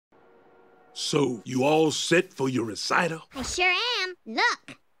So, you all set for your recital? I sure am.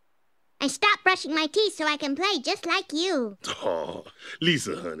 Look. I stopped brushing my teeth so I can play just like you. Oh,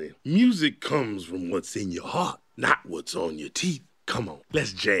 Lisa, honey, music comes from what's in your heart, not what's on your teeth. Come on,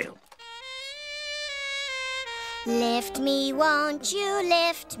 let's jam. Lift me, won't you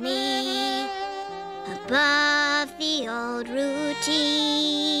lift me above the old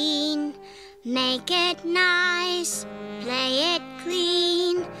routine? Make it nice, play it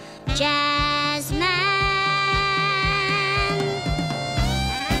clean, Jazzman.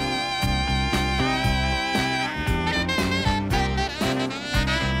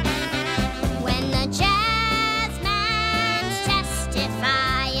 When the Jazzman's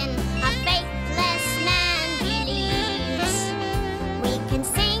testifying, a faithless man believes. We can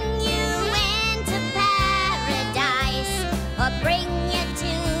sing you into paradise or bring you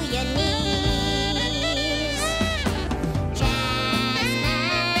to your knees. Jazzman,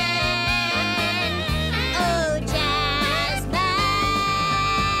 oh Jazzman.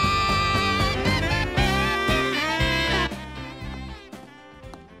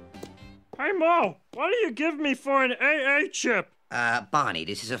 Hey, Mo, what do you give me for an AA chip? Bonnie,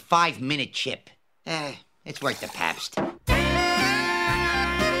 this is a 5-minute chip. It's worth the Pabst.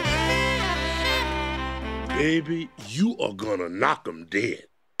 Baby, you are gonna knock 'em dead.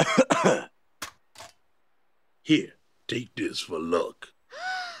 Here, take this for luck.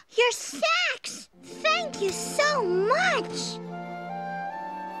 Your sacks! Thank you so much!